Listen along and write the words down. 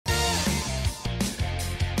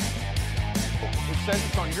says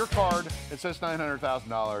it's on your card. It says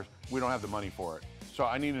 $900,000. We don't have the money for it. So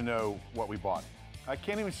I need to know what we bought. I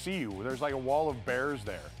can't even see you. There's like a wall of bears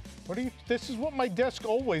there. What do you? This is what my desk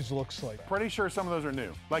always looks like. Pretty sure some of those are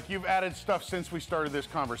new. Like you've added stuff since we started this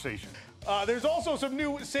conversation. There's also some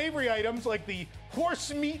new savory items like the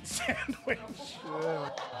horse meat sandwich.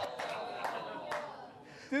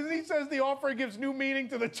 Disney says the offering gives new meaning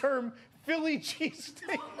to the term Philly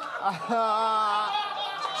cheesesteak.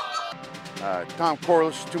 Tom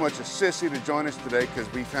Corliss, too much a sissy to join us today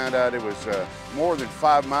because we found out it was more than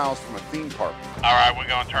 5 miles from a theme park. All right, we're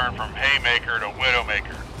going to turn from haymaker to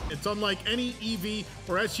widowmaker. It's unlike any EV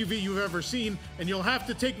or SUV you've ever seen, and you'll have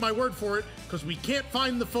to take my word for it because we can't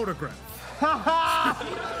find the photograph. Too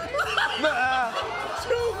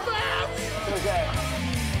fast! Okay.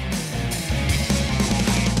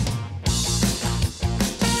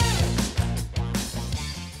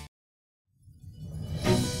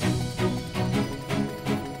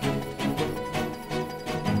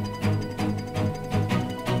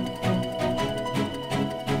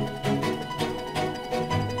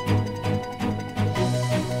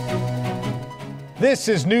 This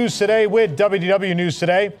is News Today with WDW News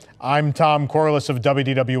Today. I'm Tom Corliss of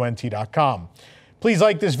WDWNT.com. Please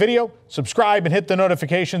like this video, subscribe, and hit the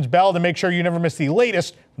notifications bell to make sure you never miss the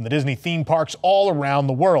latest from the Disney theme parks all around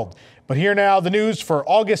the world. But here now, the news for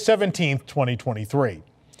August 17th, 2023.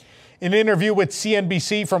 In an interview with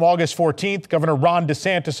CNBC from August 14th, Governor Ron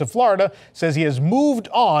DeSantis of Florida says he has moved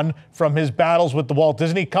on from his battles with the Walt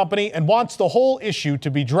Disney Company and wants the whole issue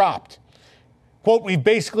to be dropped. Quote, we've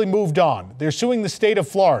basically moved on. They're suing the state of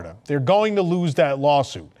Florida. They're going to lose that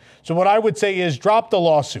lawsuit. So what I would say is drop the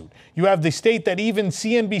lawsuit. You have the state that even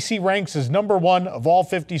CNBC ranks as #1 of all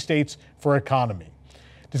 50 states for economy.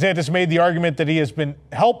 DeSantis made the argument that he has been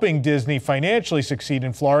helping Disney financially succeed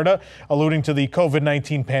in Florida, alluding to the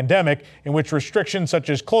COVID-19 pandemic, in which restrictions such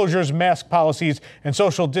as closures, mask policies, and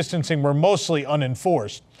social distancing were mostly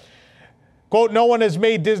unenforced. Quote, no one has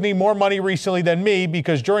made Disney more money recently than me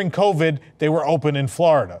because during COVID, they were open in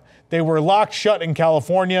Florida. They were locked shut in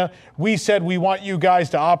California. We said we want you guys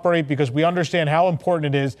to operate because we understand how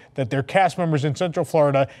important it is that their cast members in Central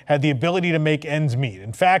Florida had the ability to make ends meet.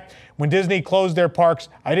 In fact, when Disney closed their parks,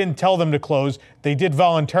 I didn't tell them to close. They did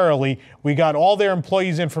voluntarily. We got all their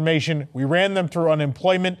employees' information. We ran them through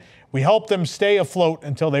unemployment. We helped them stay afloat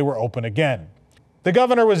until they were open again. The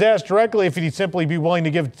governor was asked directly if he'd simply be willing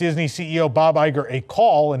to give Disney CEO Bob Iger a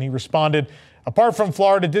call, and he responded, apart from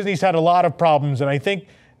Florida, Disney's had a lot of problems, and I think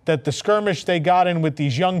that the skirmish they got in with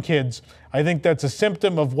these young kids, I think that's a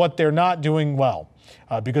symptom of what they're not doing well.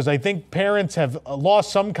 Because I think parents have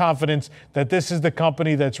lost some confidence that this is the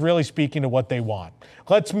company that's really speaking to what they want.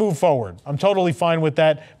 Let's move forward. I'm totally fine with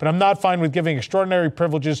that, but I'm not fine with giving extraordinary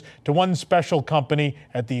privileges to one special company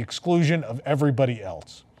at the exclusion of everybody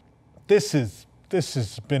else. This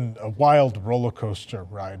has been a wild roller coaster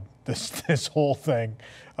ride, this whole thing.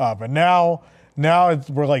 But now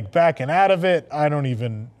we're like backing out of it. I don't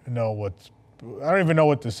even know what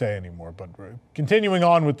to say anymore. But continuing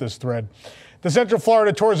on with this thread, the Central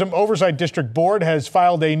Florida Tourism Oversight District Board has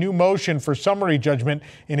filed a new motion for summary judgment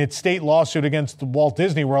in its state lawsuit against the Walt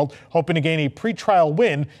Disney World, hoping to gain a pretrial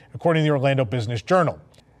win, according to the Orlando Business Journal.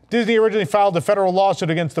 Disney originally filed a federal lawsuit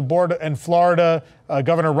against the board and Florida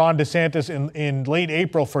Governor Ron DeSantis in late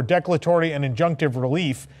April for declaratory and injunctive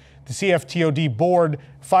relief. The CFTOD board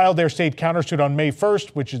filed their state countersuit on May 1st,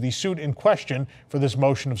 which is the suit in question for this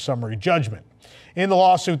motion of summary judgment. In the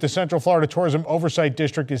lawsuit, the Central Florida Tourism Oversight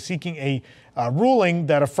District is seeking a ruling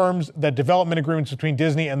that affirms that development agreements between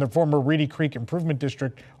Disney and the former Reedy Creek Improvement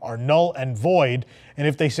District are null and void. And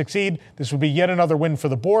if they succeed, this would be yet another win for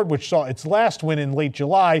the board, which saw its last win in late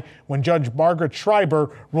July when Judge Margaret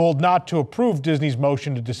Schreiber ruled not to approve Disney's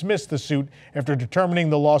motion to dismiss the suit after determining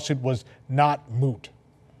the lawsuit was not moot.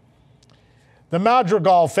 The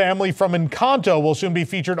Madrigal family from Encanto will soon be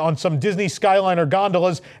featured on some Disney Skyliner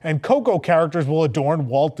gondolas, and Coco characters will adorn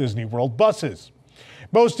Walt Disney World buses.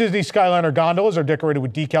 Most Disney Skyliner gondolas are decorated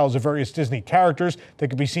with decals of various Disney characters that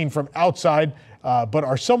can be seen from outside, but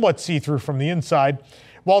are somewhat see-through from the inside.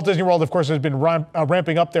 Walt Disney World, of course, has been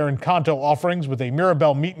ramping up their Encanto offerings with a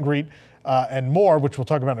Mirabelle meet and greet and more, which we'll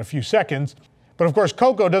talk about in a few seconds. But of course,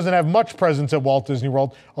 Coco doesn't have much presence at Walt Disney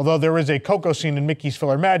World, although there is a Coco scene in Mickey's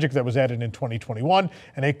Filler Magic that was added in 2021,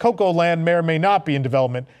 and a Coco Land may or may not be in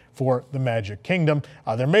development for the Magic Kingdom.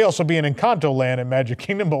 There may also be an Encanto Land at Magic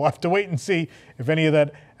Kingdom, but we'll have to wait and see if any of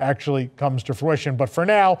that actually comes to fruition. But for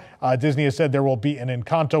now, Disney has said there will be an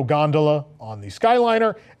Encanto gondola on the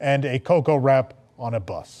Skyliner and a Coco wrap on a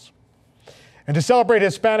bus. And to celebrate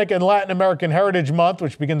Hispanic and Latin American Heritage Month,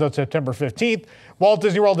 which begins on September 15th, Walt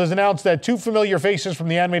Disney World has announced that two familiar faces from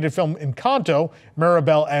the animated film Encanto,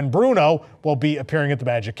 Mirabel and Bruno, will be appearing at the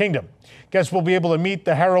Magic Kingdom. Guests will be able to meet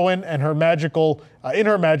the heroine and her magical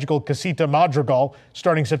Casita Madrigal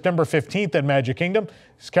starting September 15th at Magic Kingdom.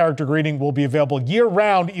 This character greeting will be available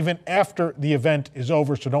year-round, even after the event is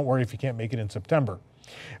over, so don't worry if you can't make it in September.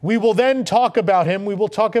 We will then talk about him. We will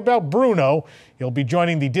talk about Bruno. He'll be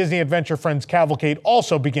joining the Disney Adventure Friends Cavalcade,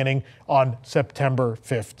 also beginning on September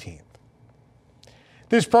 15th.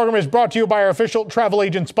 This program is brought to you by our official travel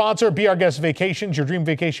agent sponsor, Be Our Guest Vacations. Your dream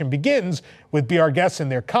vacation begins with Be Our Guests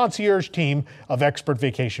and their concierge team of expert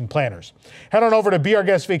vacation planners. Head on over to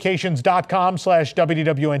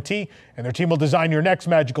beourguestvacations.com/WDWNT, and their team will design your next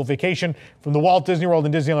magical vacation, from the Walt Disney World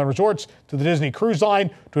and Disneyland Resorts to the Disney Cruise Line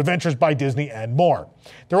to Adventures by Disney and more.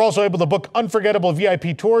 They're also able to book unforgettable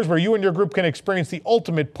VIP tours where you and your group can experience the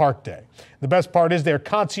ultimate park day. The best part is their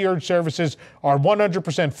concierge services are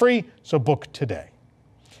 100% free, so book today.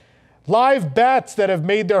 Live bats that have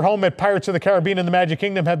made their home at Pirates of the Caribbean and the Magic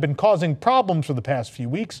Kingdom have been causing problems for the past few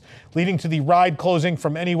weeks, leading to the ride closing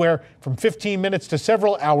from anywhere from 15 minutes to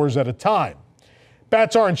several hours at a time.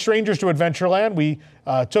 Bats aren't strangers to Adventureland. We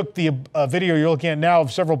took the video you're looking at now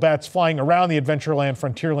of several bats flying around the Adventureland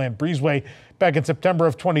Frontierland breezeway back in September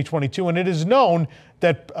of 2022, and it is known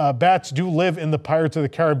that bats do live in the Pirates of the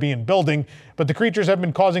Caribbean building, but the creatures have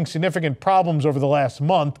been causing significant problems over the last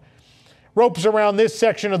month. Ropes around this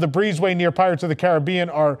section of the breezeway near Pirates of the Caribbean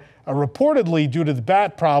are reportedly due to the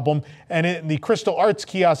bat problem, and the Crystal Arts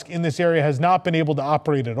kiosk in this area has not been able to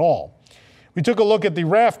operate at all. We took a look at the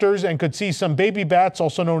rafters and could see some baby bats,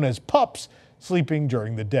 also known as pups, sleeping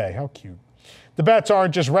during the day. How cute. The bats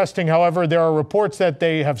aren't just resting, however. There are reports that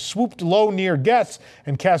they have swooped low near guests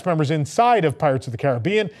and cast members inside of Pirates of the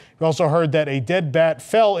Caribbean. We also heard that a dead bat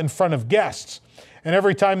fell in front of guests. And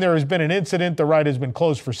every time there has been an incident, the ride has been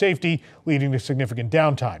closed for safety, leading to significant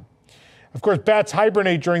downtime. Of course, bats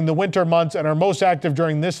hibernate during the winter months and are most active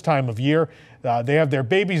during this time of year. They have their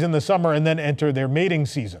babies in the summer and then enter their mating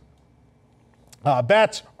season.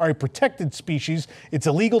 Bats are a protected species. It's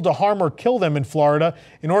illegal to harm or kill them in Florida.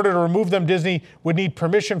 In order to remove them, Disney would need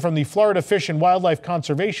permission from the Florida Fish and Wildlife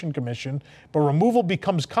Conservation Commission, but removal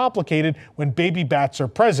becomes complicated when baby bats are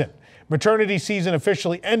present. Maternity season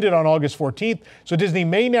officially ended on August 14th, so Disney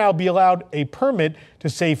may now be allowed a permit to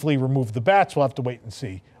safely remove the bats. We'll have to wait and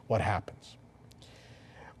see what happens.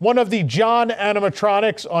 One of the John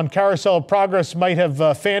animatronics on Carousel of Progress might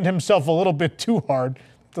have fanned himself a little bit too hard.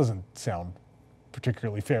 It doesn't sound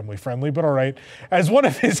particularly family friendly, but all right, as one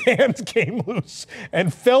of his hands came loose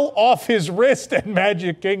and fell off his wrist at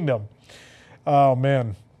Magic Kingdom. Oh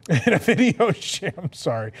man. In a video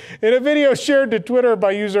shared to Twitter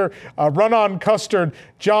by user Run On Custard,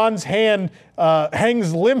 John's hand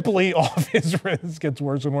hangs limply off his wrist. This gets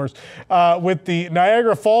worse and worse. With the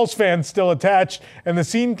Niagara Falls fan still attached, and the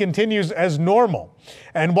scene continues as normal.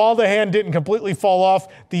 And while the hand didn't completely fall off,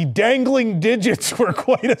 the dangling digits were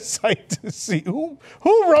quite a sight to see. Who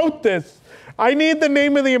wrote this? I need the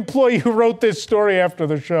name of the employee who wrote this story after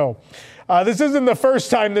the show. This isn't the first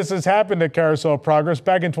time this has happened at Carousel of Progress.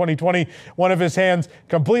 Back in 2020, one of his hands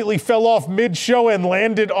completely fell off mid-show and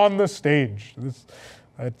landed on the stage.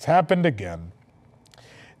 It's happened again.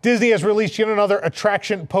 Disney has released yet another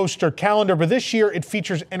attraction poster calendar, but this year it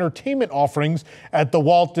features entertainment offerings at the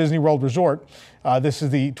Walt Disney World Resort. This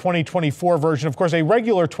is the 2024 version. Of course, a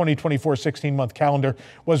regular 2024 16-month calendar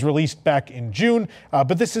was released back in June,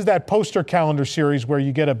 but this is that poster calendar series where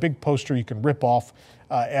you get a big poster you can rip off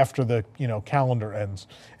after the calendar ends.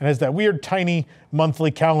 And has that weird tiny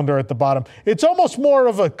monthly calendar at the bottom. It's almost more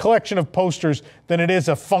of a collection of posters than it is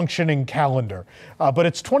a functioning calendar. But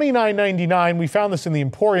it's $29.99. We found this in the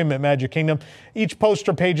Emporium at Magic Kingdom. Each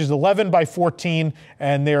poster page is 11 by 14,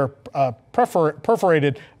 and they're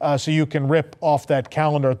perforated so you can rip off that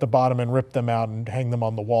calendar at the bottom and rip them out and hang them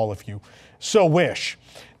on the wall if you so wish.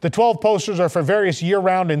 The 12 posters are for various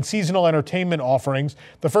year-round and seasonal entertainment offerings.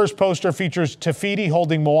 The first poster features Tafiti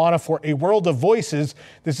holding Moana for A World of Voices.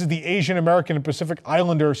 This is the Asian American and Pacific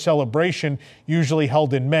Islander celebration, usually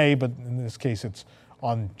held in May, but in this case it's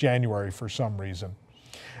on January for some reason.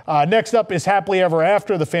 Next up is Happily Ever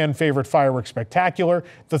After, the fan favorite fireworks spectacular.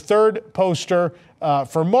 The third poster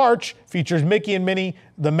for March features Mickey and Minnie,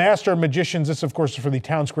 the Master Magicians. This, of course, is for the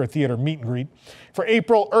Town Square Theater meet and greet. For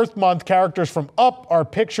April, Earth Month, characters from Up are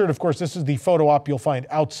pictured. Of course, this is the photo op you'll find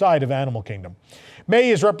outside of Animal Kingdom. May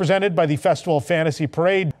is represented by the Festival of Fantasy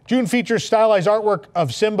Parade. June features stylized artwork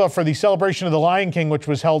of Simba for the celebration of the Lion King, which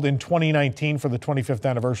was held in 2019 for the 25th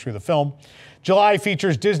anniversary of the film. July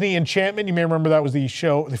features Disney Enchantment. You may remember that was the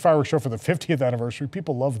fireworks show for the 50th anniversary.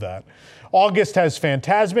 People love that. August has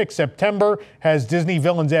Fantasmic. September has Disney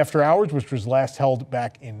Villains After Hours, which was last held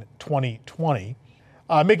back in 2020.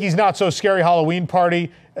 Mickey's Not So Scary Halloween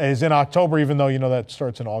Party is in October, even though, that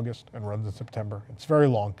starts in August and runs in September. It's very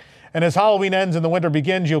long. And as Halloween ends and the winter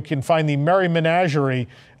begins, you can find the Merry Menagerie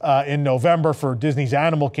in November for Disney's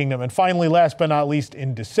Animal Kingdom. And finally, last but not least,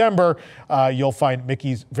 in December, you'll find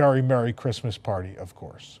Mickey's Very Merry Christmas Party, of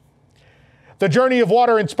course. The Journey of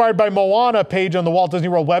Water inspired by Moana page on the Walt Disney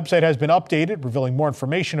World website has been updated, revealing more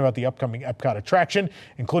information about the upcoming Epcot attraction,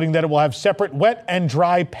 including that it will have separate wet and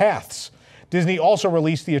dry paths. Disney also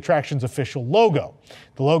released the attraction's official logo.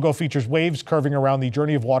 The logo features waves curving around the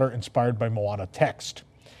Journey of Water inspired by Moana text.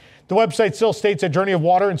 The website still states that Journey of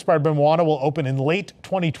Water inspired by Moana will open in late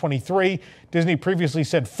 2023. Disney previously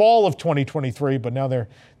said fall of 2023, but now they're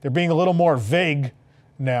being a little more vague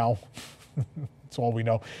now. That's all we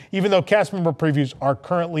know, even though cast member previews are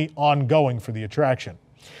currently ongoing for the attraction.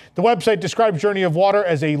 The website describes Journey of Water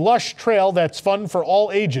as a lush trail that's fun for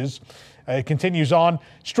all ages. It continues on.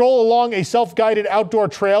 Stroll along a self-guided outdoor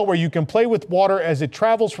trail where you can play with water as it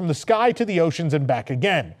travels from the sky to the oceans and back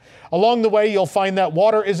again. Along the way, you'll find that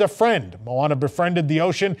water is a friend. Moana befriended the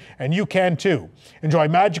ocean, and you can too. Enjoy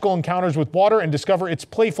magical encounters with water and discover its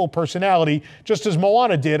playful personality, just as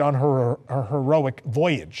Moana did on her heroic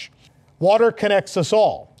voyage. Water connects us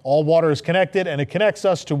all. All water is connected, and it connects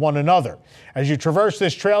us to one another. As you traverse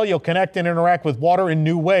this trail, you'll connect and interact with water in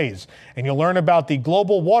new ways, and you'll learn about the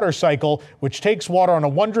global water cycle, which takes water on a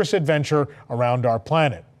wondrous adventure around our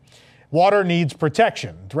planet. Water needs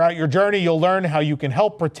protection. Throughout your journey, you'll learn how you can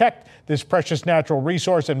help protect this precious natural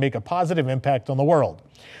resource and make a positive impact on the world.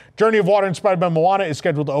 Journey of Water inspired by Moana is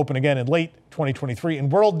scheduled to open again in late 2023 in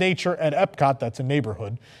World Nature at Epcot. That's a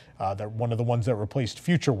neighborhood, one of the ones that replaced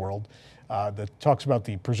Future World. That talks about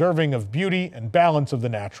the preserving of beauty and balance of the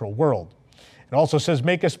natural world. It also says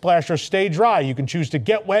make a splash or stay dry. You can choose to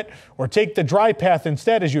get wet or take the dry path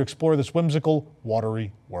instead as you explore this whimsical,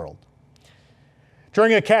 watery world.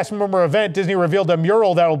 During a cast member event, Disney revealed a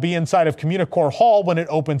mural that will be inside of Communicore Hall when it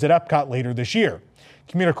opens at Epcot later this year.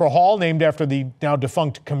 Communicore Hall, named after the now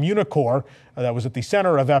defunct Communicore that was at the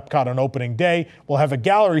center of Epcot on opening day, will have a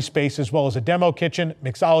gallery space as well as a demo kitchen,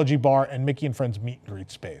 mixology bar, and Mickey and Friends meet and greet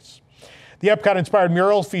space. The Epcot-inspired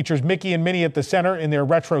mural features Mickey and Minnie at the center in their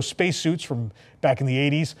retro spacesuits from back in the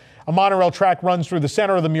 80s. A monorail track runs through the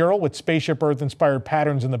center of the mural with Spaceship Earth-inspired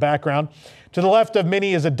patterns in the background. To the left of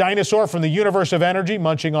Minnie is a dinosaur from the universe of energy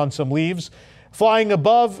munching on some leaves. Flying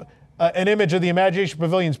above an image of the Imagination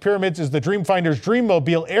Pavilion's pyramids is the Dreamfinder's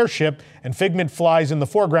Dreammobile airship, and Figment flies in the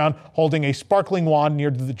foreground holding a sparkling wand near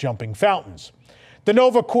to the jumping fountains. The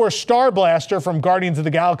Nova Corps Star Blaster from Guardians of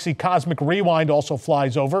the Galaxy Cosmic Rewind also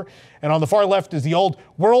flies over. And on the far left is the old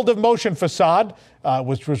World of Motion facade,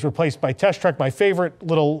 which was replaced by Test Trek. My favorite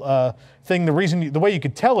little thing, the way you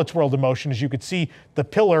could tell it's World of Motion is you could see the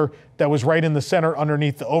pillar that was right in the center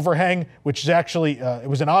underneath the overhang, which is actually, it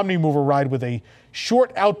was an Omnimover ride with a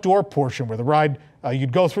short outdoor portion where the ride,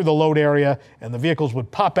 you'd go through the load area and the vehicles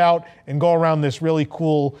would pop out and go around this really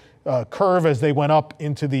cool curve as they went up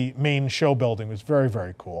into the main show building. It was very,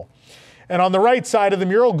 very cool. And on the right side of the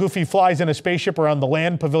mural, Goofy flies in a spaceship around the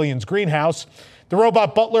Land Pavilion's greenhouse. The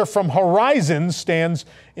robot butler from Horizons stands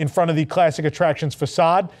in front of the classic attractions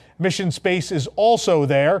facade. Mission Space is also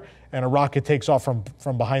there, and a rocket takes off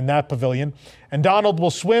from behind that pavilion. And Donald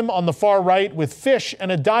will swim on the far right with Fish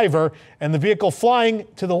and a diver, and the vehicle flying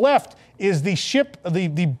to the left is the ship,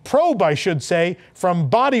 the probe, I should say, from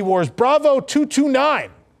Body Wars Bravo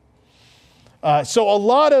 229. So a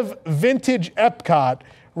lot of vintage Epcot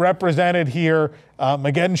represented here,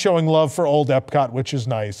 again showing love for old Epcot, which is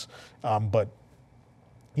nice. But,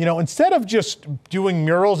 instead of just doing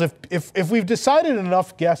murals, if we've decided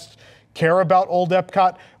enough guests care about old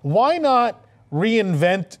Epcot, why not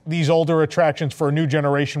reinvent these older attractions for a new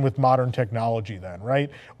generation with modern technology then,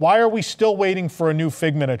 right? Why are we still waiting for a new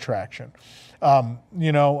Figment attraction?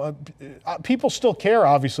 People still care,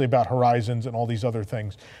 obviously, about Horizons and all these other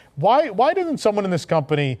things. Why doesn't someone in this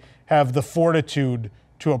company have the fortitude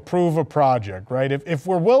to approve a project, right? If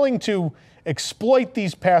we're willing to exploit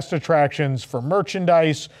these past attractions for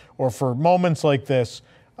merchandise or for moments like this,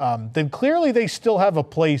 then clearly they still have a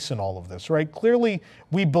place in all of this, right? Clearly,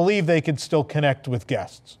 we believe they can still connect with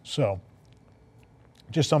guests. So,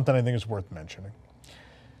 just something I think is worth mentioning.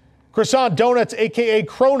 Croissant donuts, a.k.a.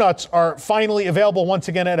 Cronuts, are finally available once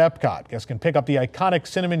again at Epcot. Guests can pick up the iconic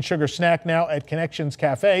cinnamon sugar snack now at Connections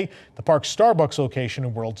Cafe, the park's Starbucks location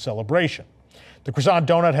in World Celebration. The croissant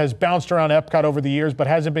donut has bounced around Epcot over the years, but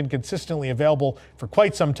hasn't been consistently available for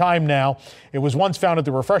quite some time now. It was once found at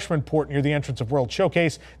the refreshment port near the entrance of World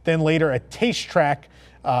Showcase, then later at Taste Track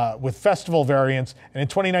with festival variants. And in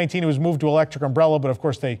 2019, it was moved to Electric Umbrella, but of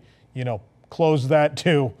course they, closed that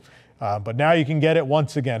too. But now you can get it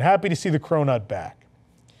once again. Happy to see the cronut back.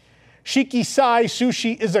 Shikisai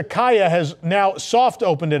Sushi Izakaya has now soft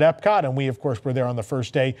opened at Epcot, and we, of course, were there on the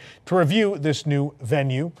first day to review this new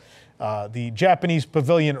venue. The Japanese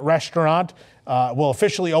Pavilion restaurant will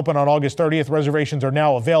officially open on August 30th. Reservations are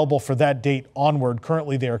now available for that date onward.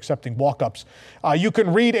 Currently, they are accepting walk-ups. You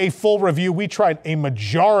can read a full review. We tried a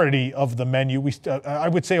majority of the menu. I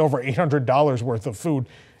would say over $800 worth of food.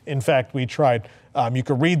 In fact, we tried. You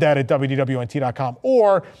can read that at WDWNT.com.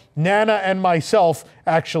 Or Nana and myself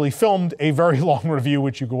actually filmed a very long review,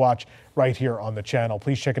 which you can watch right here on the channel.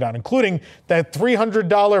 Please check it out, including that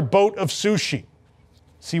 $300 boat of sushi.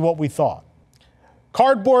 See what we thought.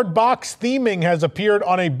 Cardboard box theming has appeared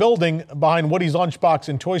on a building behind Woody's Lunchbox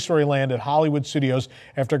in Toy Story Land at Hollywood Studios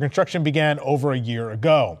after construction began over a year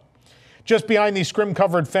ago. Just behind these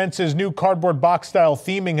scrim-covered fences, new cardboard box-style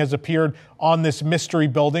theming has appeared on this mystery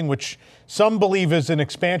building, which some believe is an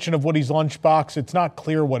expansion of Woody's Lunchbox. It's not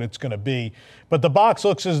clear what it's going to be. But the box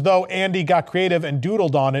looks as though Andy got creative and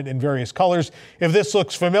doodled on it in various colors. If this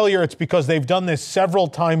looks familiar, it's because they've done this several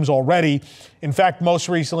times already. In fact, most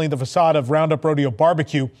recently, the facade of Roundup Rodeo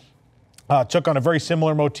Barbecue took on a very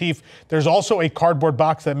similar motif. There's also a cardboard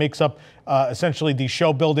box that makes up essentially the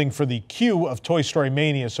show building for the queue of Toy Story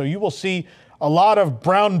Mania. So you will see a lot of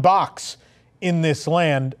brown box in this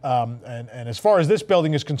land. And as far as this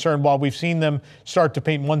building is concerned, while we've seen them start to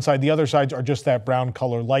paint one side, the other sides are just that brown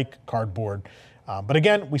color like cardboard. But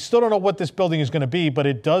again, we still don't know what this building is going to be, but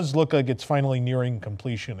it does look like it's finally nearing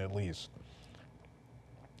completion at least.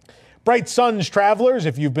 Bright Suns travelers,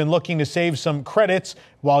 if you've been looking to save some credits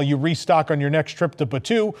while you restock on your next trip to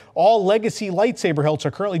Batuu, all legacy lightsaber hilts are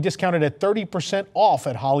currently discounted at 30% off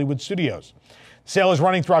at Hollywood Studios. The sale is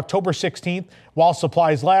running through October 16th while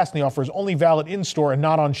supplies last, and the offer is only valid in-store and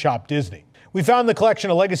not on Shop Disney. We found the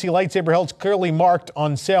collection of legacy lightsaber hilts clearly marked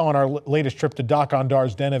on sale on our latest trip to Doc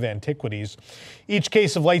Ondar's Den of Antiquities. Each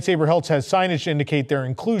case of lightsaber hilts has signage to indicate their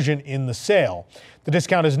inclusion in the sale. The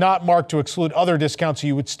discount is not marked to exclude other discounts, so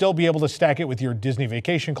you would still be able to stack it with your Disney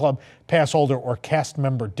Vacation Club, pass holder, or cast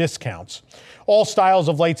member discounts. All styles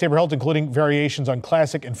of lightsaber hilt, including variations on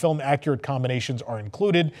classic and film-accurate combinations, are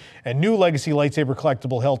included, and new legacy lightsaber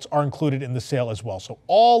collectible hilts are included in the sale as well. So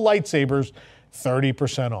all lightsabers,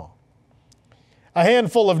 30% off. A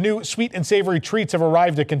handful of new sweet and savory treats have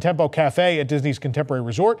arrived at Contempo Cafe at Disney's Contemporary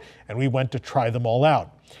Resort, and we went to try them all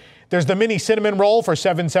out. There's the mini cinnamon roll for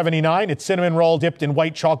 $7.79. It's cinnamon roll dipped in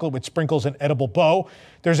white chocolate with sprinkles and edible bow.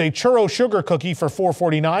 There's a churro sugar cookie for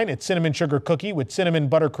 $4.49. It's cinnamon sugar cookie with cinnamon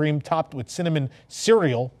buttercream topped with cinnamon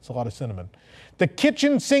cereal. It's a lot of cinnamon. The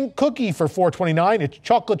kitchen sink cookie for $4.29. It's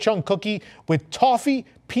chocolate chunk cookie with toffee,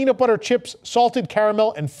 peanut butter chips, salted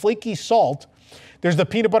caramel, and flaky salt. There's the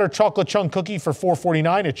peanut butter chocolate chunk cookie for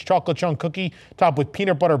 $4.49. It's chocolate chunk cookie topped with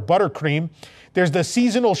peanut butter buttercream. There's the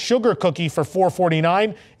seasonal sugar cookie for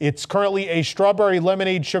 $4.49. It's currently a strawberry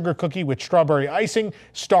lemonade sugar cookie with strawberry icing,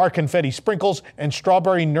 star confetti sprinkles, and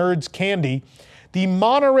strawberry nerds candy. The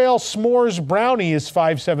monorail s'mores brownie is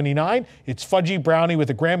 $5.79. It's fudgy brownie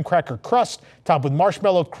with a graham cracker crust topped with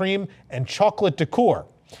marshmallow cream and chocolate decor.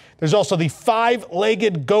 There's also the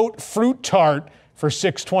five-legged goat fruit tart for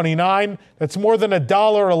 $6.29. That's more than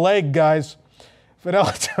 $1 a leg, guys.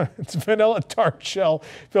 It's vanilla tart shell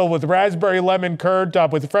filled with raspberry lemon curd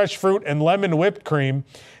topped with fresh fruit and lemon whipped cream.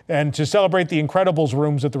 And to celebrate the Incredibles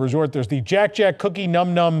rooms at the resort, there's the Jack Jack Cookie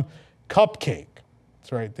Num Num Cupcake.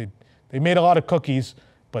 That's right. They made a lot of cookies,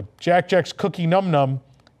 but Jack Jack's Cookie Num Num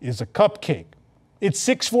is a cupcake. It's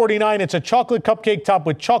 $6.49. It's a chocolate cupcake topped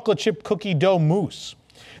with chocolate chip cookie dough mousse.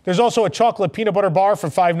 There's also a chocolate peanut butter bar for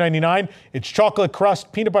 $5.99. It's chocolate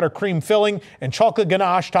crust, peanut butter cream filling, and chocolate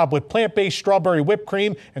ganache topped with plant-based strawberry whipped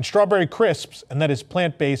cream and strawberry crisps, and that is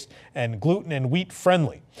plant-based and gluten and wheat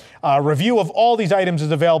friendly. A review of all these items is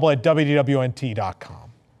available at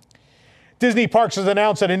WDWNT.com. Disney Parks has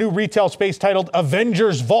announced that a new retail space titled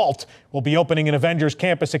Avengers Vault will be opening in Avengers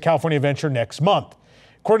Campus at California Adventure next month.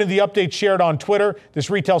 According to the update shared on Twitter,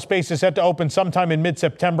 this retail space is set to open sometime in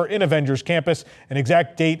mid-September in Avengers Campus. An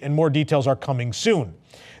exact date and more details are coming soon.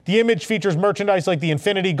 The image features merchandise like the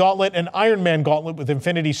Infinity Gauntlet and Iron Man Gauntlet with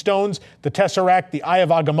Infinity Stones, the Tesseract, the Eye of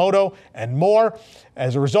Agamotto, and more.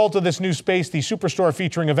 As a result of this new space, the superstore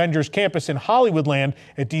featuring Avengers Campus in Hollywoodland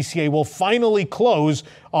at DCA will finally close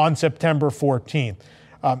on September 14th.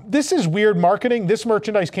 This is weird marketing. This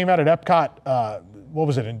merchandise came out at Epcot what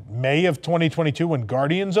was it, in May of 2022 when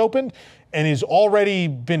Guardians opened, and is already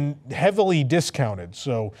been heavily discounted.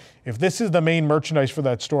 So if this is the main merchandise for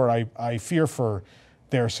that store, I fear for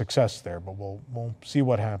their success there, but we'll see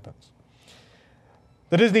what happens.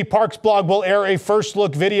 The Disney Parks blog will air a first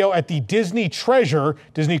look video at the Disney Treasure,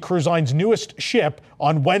 Disney Cruise Line's newest ship,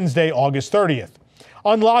 on Wednesday, August 30th.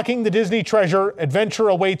 Unlocking the Disney Treasure, Adventure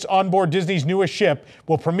Awaits onboard Disney's newest ship,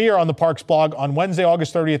 will premiere on the Parks blog on Wednesday,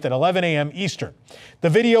 August 30th at 11 a.m. Eastern. The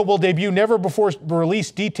video will debut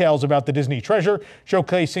never-before-released details about the Disney Treasure,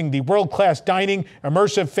 showcasing the world-class dining,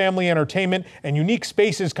 immersive family entertainment, and unique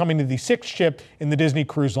spaces coming to the sixth ship in the Disney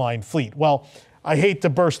Cruise Line fleet. Well, I hate to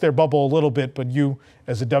burst their bubble a little bit, but you,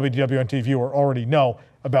 as a WDWNT viewer, already know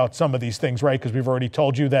about some of these things, right? Because we've already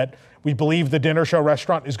told you that we believe the dinner show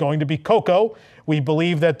restaurant is going to be Coco. We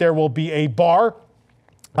believe that there will be a bar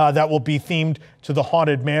that will be themed to the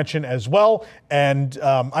Haunted Mansion as well. And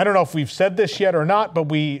I don't know if we've said this yet or not,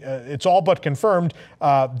 but it's all but confirmed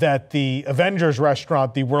that the Avengers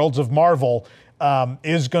restaurant, the Worlds of Marvel,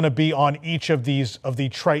 is going to be on each of these of the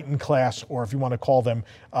Triton class, or if you want to call them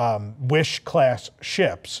Wish class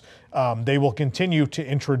ships. They will continue to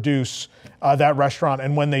introduce that restaurant,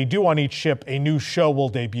 and when they do on each ship, a new show will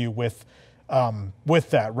debut with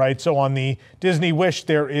that, right? So on the Disney Wish,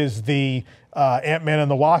 there is the Ant-Man and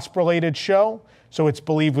the Wasp related show. So it's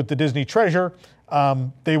believed with the Disney Treasure,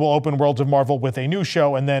 they will open Worlds of Marvel with a new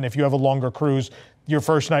show, and then if you have a longer cruise, your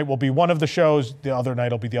first night will be one of the shows, the other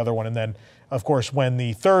night will be the other one, and then, of course, when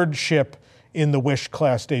the third ship in the Wish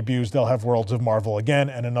class debuts, they'll have Worlds of Marvel again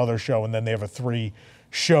and another show, and then they have a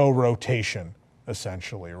 3-show rotation,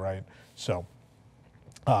 essentially, right? So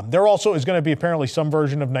there also is going to be apparently some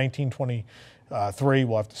version of 1923.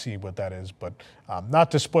 We'll have to see what that is, but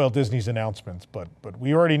not to spoil Disney's announcements, but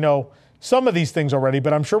we already know some of these things already,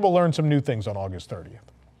 but I'm sure we'll learn some new things on August 30th.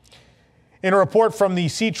 In a report from the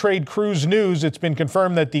Sea Trade Cruise News, it's been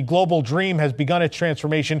confirmed that the Global Dream has begun its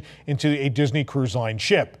transformation into a Disney Cruise Line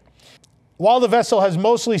ship. While the vessel has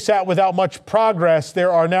mostly sat without much progress,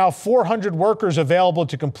 there are now 400 workers available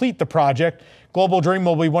to complete the project. Global Dream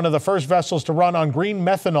will be one of the first vessels to run on green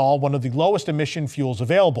methanol, one of the lowest emission fuels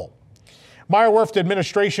available. Meyer Werft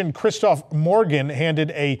Administration Christoph Morgan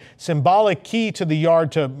handed a symbolic key to the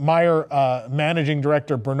yard to Meyer Managing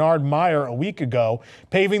Director Bernard Meyer a week ago,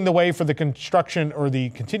 paving the way for the construction, or the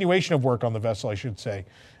continuation of work on the vessel, I should say,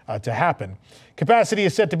 to happen. Capacity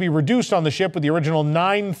is set to be reduced on the ship, with the original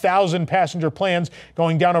 9,000 passenger plans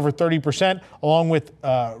going down over 30%, along with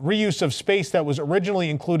reuse of space that was originally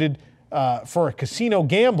included for a casino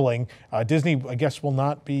gambling. Disney, I guess, will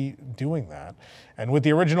not be doing that. And with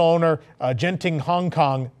the original owner, Genting Hong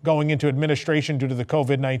Kong, going into administration due to the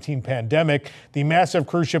COVID-19 pandemic, the massive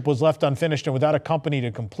cruise ship was left unfinished and without a company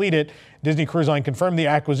to complete it. Disney Cruise Line confirmed the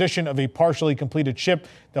acquisition of a partially completed ship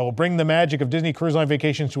that will bring the magic of Disney Cruise Line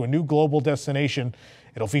vacations to a new global destination.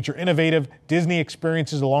 It'll feature innovative Disney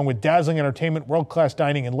experiences along with dazzling entertainment, world-class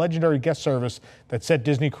dining, and legendary guest service that set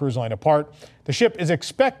Disney Cruise Line apart. The ship is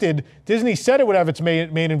expected, Disney said it would have its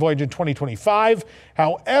maiden voyage in 2025.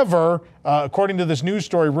 However, according to this news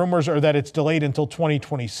story, rumors are that it's delayed until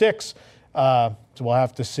 2026. So we'll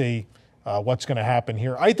have to see what's going to happen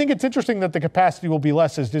here. I think it's interesting that the capacity will be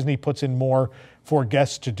less as Disney puts in more for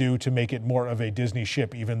guests to do to make it more of a Disney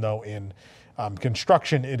ship, even though in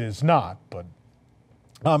construction it is not. But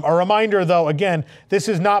a reminder, though, again, this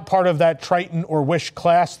is not part of that Triton or Wish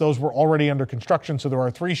class. Those were already under construction, so there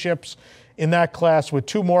are 3 ships in that class, with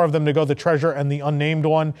 2 more of them to go, the Treasure and the unnamed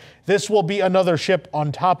one. This will be another ship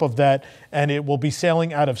on top of that, and it will be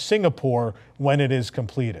sailing out of Singapore when it is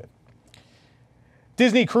completed.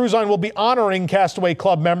 Disney Cruise Line will be honoring Castaway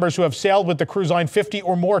Club members who have sailed with the cruise line 50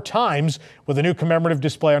 or more times with a new commemorative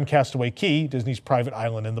display on Castaway Cay, Disney's private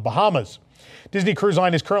island in the Bahamas. Disney Cruise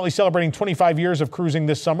Line is currently celebrating 25 years of cruising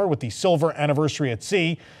this summer with the silver anniversary at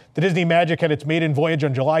sea. The Disney Magic had its maiden voyage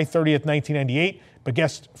on July 30th, 1998, but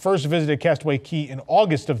guests first visited Castaway Cay in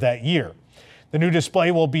August of that year. The new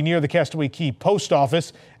display will be near the Castaway Cay post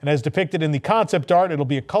office, and as depicted in the concept art, it'll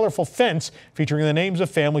be a colorful fence featuring the names of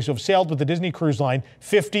families who have sailed with the Disney Cruise Line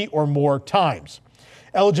 50 or more times.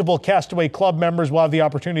 Eligible Castaway Club members will have the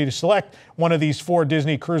opportunity to select one of these 4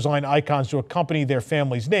 Disney Cruise Line icons to accompany their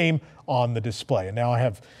family's name on the display. And now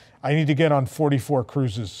I need to get on 44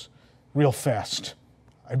 cruises real fast.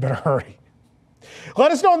 I better hurry.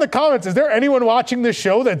 Let us know in the comments, is there anyone watching this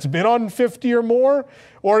show that's been on 50 or more?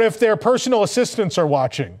 Or if their personal assistants are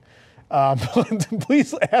watching,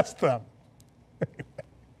 please ask them.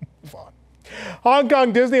 Hong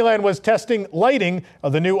Kong Disneyland was testing lighting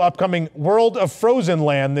of the new upcoming World of Frozen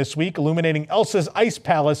Land this week, illuminating Elsa's Ice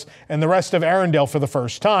Palace and the rest of Arendelle for the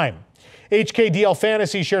first time. HKDL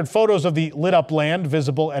Fantasy shared photos of the lit-up land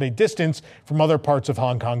visible at a distance from other parts of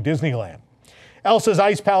Hong Kong Disneyland. Elsa's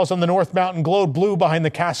Ice Palace on the North Mountain glowed blue behind the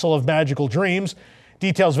Castle of Magical Dreams.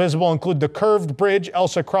 Details visible include the curved bridge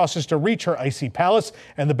Elsa crosses to reach her icy palace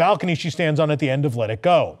and the balcony she stands on at the end of Let It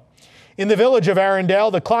Go. In the village of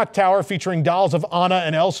Arendelle, the clock tower featuring dolls of Anna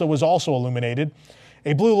and Elsa was also illuminated.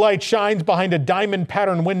 A blue light shines behind a diamond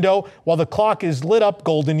pattern window while the clock is lit up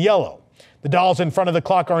golden yellow. The dolls in front of the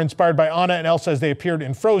clock are inspired by Anna and Elsa as they appeared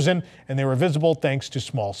in Frozen, and they were visible thanks to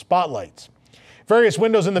small spotlights. Various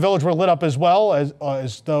windows in the village were lit up as well,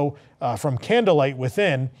 as though from candlelight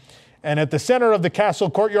within. And at the center of the castle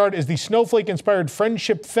courtyard is the snowflake-inspired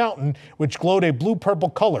Friendship Fountain, which glowed a blue-purple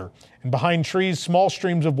color. And behind trees, small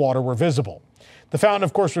streams of water were visible. The fountain,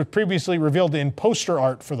 of course, was previously revealed in poster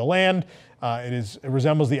art for the land. It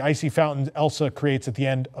resembles the icy fountain Elsa creates at the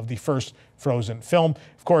end of the first Frozen film.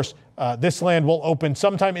 Of course, this land will open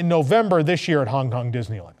sometime in November this year at Hong Kong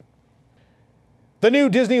Disneyland. The new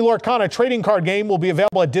Disney Lorcana trading card game will be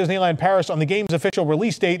available at Disneyland Paris on the game's official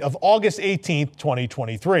release date of August 18th,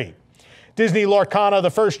 2023. Disney Lorcana, the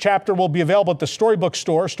first chapter, will be available at the Storybook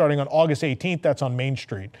Store starting on August 18th. That's on Main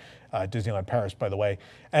Street, Disneyland Paris, by the way.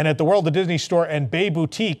 And at the World of Disney Store and Bay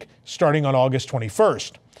Boutique starting on August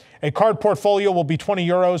 21st. A card portfolio will be 20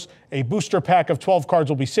 euros. A booster pack of 12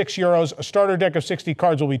 cards will be 6 euros. A starter deck of 60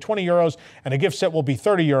 cards will be 20 euros. And a gift set will be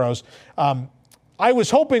 30 euros. I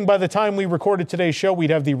was hoping by the time we recorded today's show,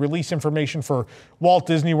 we'd have the release information for Walt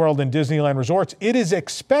Disney World and Disneyland Resorts. It is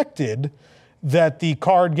expected that the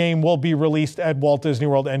card game will be released at Walt Disney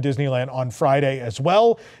World and Disneyland on Friday as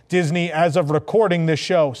well. Disney, as of recording this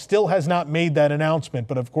show, still has not made that announcement.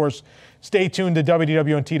 But of course, stay tuned to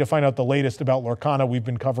WDWNT to find out the latest about Lorcana. We've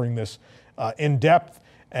been covering this in depth.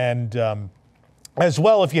 And as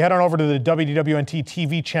well, if you head on over to the WDWNT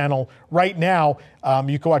TV channel right now,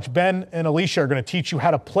 you can watch Ben and Alicia are going to teach you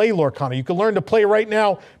how to play Lorcana. You can learn to play right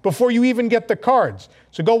now before you even get the cards.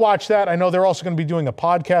 So go watch that. I know they're also going to be doing a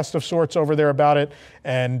podcast of sorts over there about it,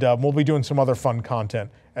 and we'll be doing some other fun content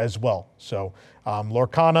as well. So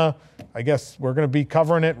Lorcana, I guess we're going to be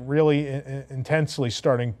covering it really intensely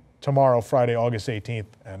starting tomorrow, Friday, August 18th.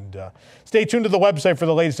 And stay tuned to the website for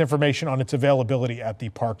the latest information on its availability at the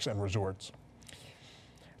parks and resorts.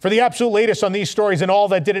 For the absolute latest on these stories and all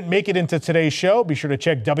that didn't make it into today's show, be sure to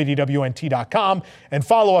check WDWNT.com and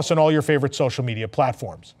follow us on all your favorite social media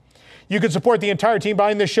platforms. You can support the entire team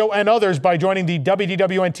behind this show and others by joining the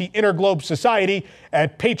WDWNT Interglobe Society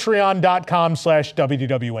at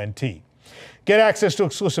patreon.com/WDWNT. Get access to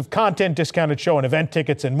exclusive content, discounted show and event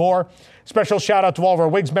tickets, and more. Special shout out to all of our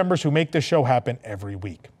WIGS members who make this show happen every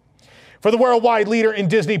week. For the worldwide leader in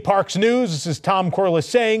Disney Parks news, this is Tom Corliss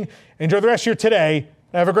saying, enjoy the rest of your today.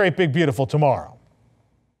 Have a great, big, beautiful tomorrow.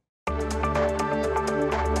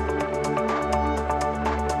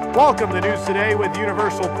 Welcome to News Today with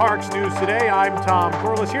Universal Parks News Today. I'm Tom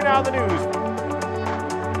Corliss. Here now the news.